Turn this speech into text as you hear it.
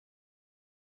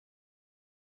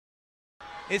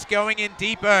is going in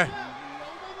deeper.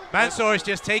 Mansour is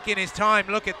just taking his time.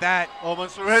 Look at that. Oh,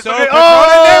 Mansour has So it. Oh!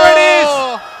 There it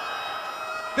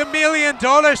is! The $1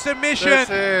 million submission. That's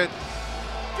it.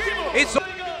 It's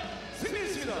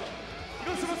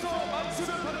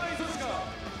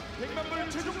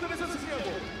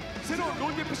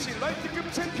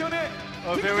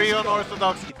a very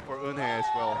unorthodox for Eunhae as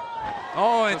well.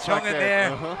 Oh, and Just like Chongan that.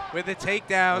 there with the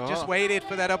takedown, just waited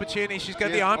for that opportunity. She's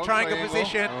got the arm triangle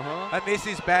position, and this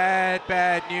is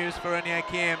bad news for Eunhae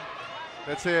Kim.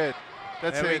 That's it.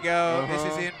 That's There it. we go. This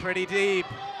is in pretty deep.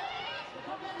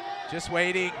 Just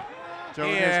waiting Joan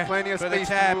here has plenty of for the space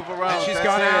to tap. move around. And she's That's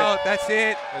gone it. out. That's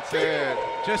it. That's it.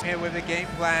 Just here with the game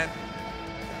plan.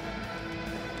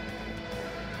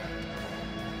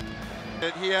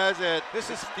 And he has it. This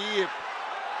is deep.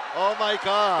 Oh my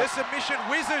God. the submission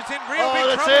wizards in real Oh, big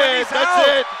that's trouble. and it. he's That's out.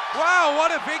 it. Wow,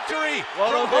 what a victory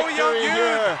What from a Ho Young victory Yoon.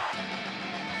 here.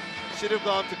 Should have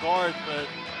gone to guard, but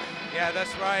Yeah,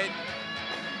 that's right.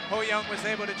 Ho Young was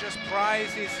able to just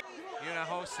prize his Yuna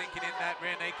Ho sinking in that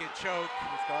rear naked choke.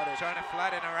 he's got it. Trying to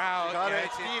flatten her out. Got Yeah, it.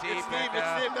 it's in It's deep. deep, and,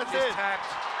 it's deep, that's just it. tapped.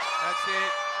 That's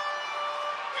it.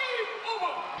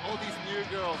 All these new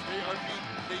girls,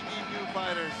 they need new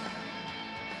fighters.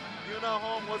 Yuna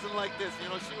Hong wasn't like this. You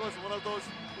know, she was one of those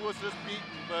who was just beaten,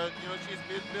 but you know, she's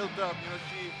been built up. You know,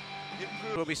 she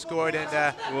improved. Will be scored, and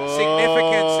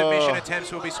significant submission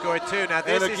attempts will be scored too. Now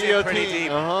this is in pretty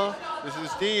deep. This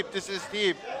is deep. This is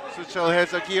deep. Suchel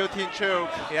has a guillotine choke.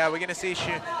 Yeah, we're gonna see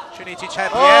Shunichi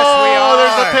Chat. Oh, Yes, we are.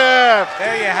 there's a tap.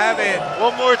 There you have it.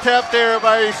 One more tap there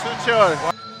by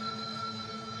Suchel.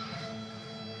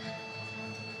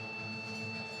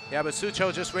 Yeah, but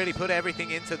Sucho just really put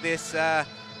everything into this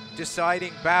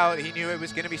deciding bout. He knew it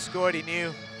was going to be scored. He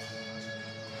knew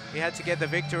he had to get the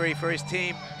victory for his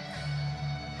team.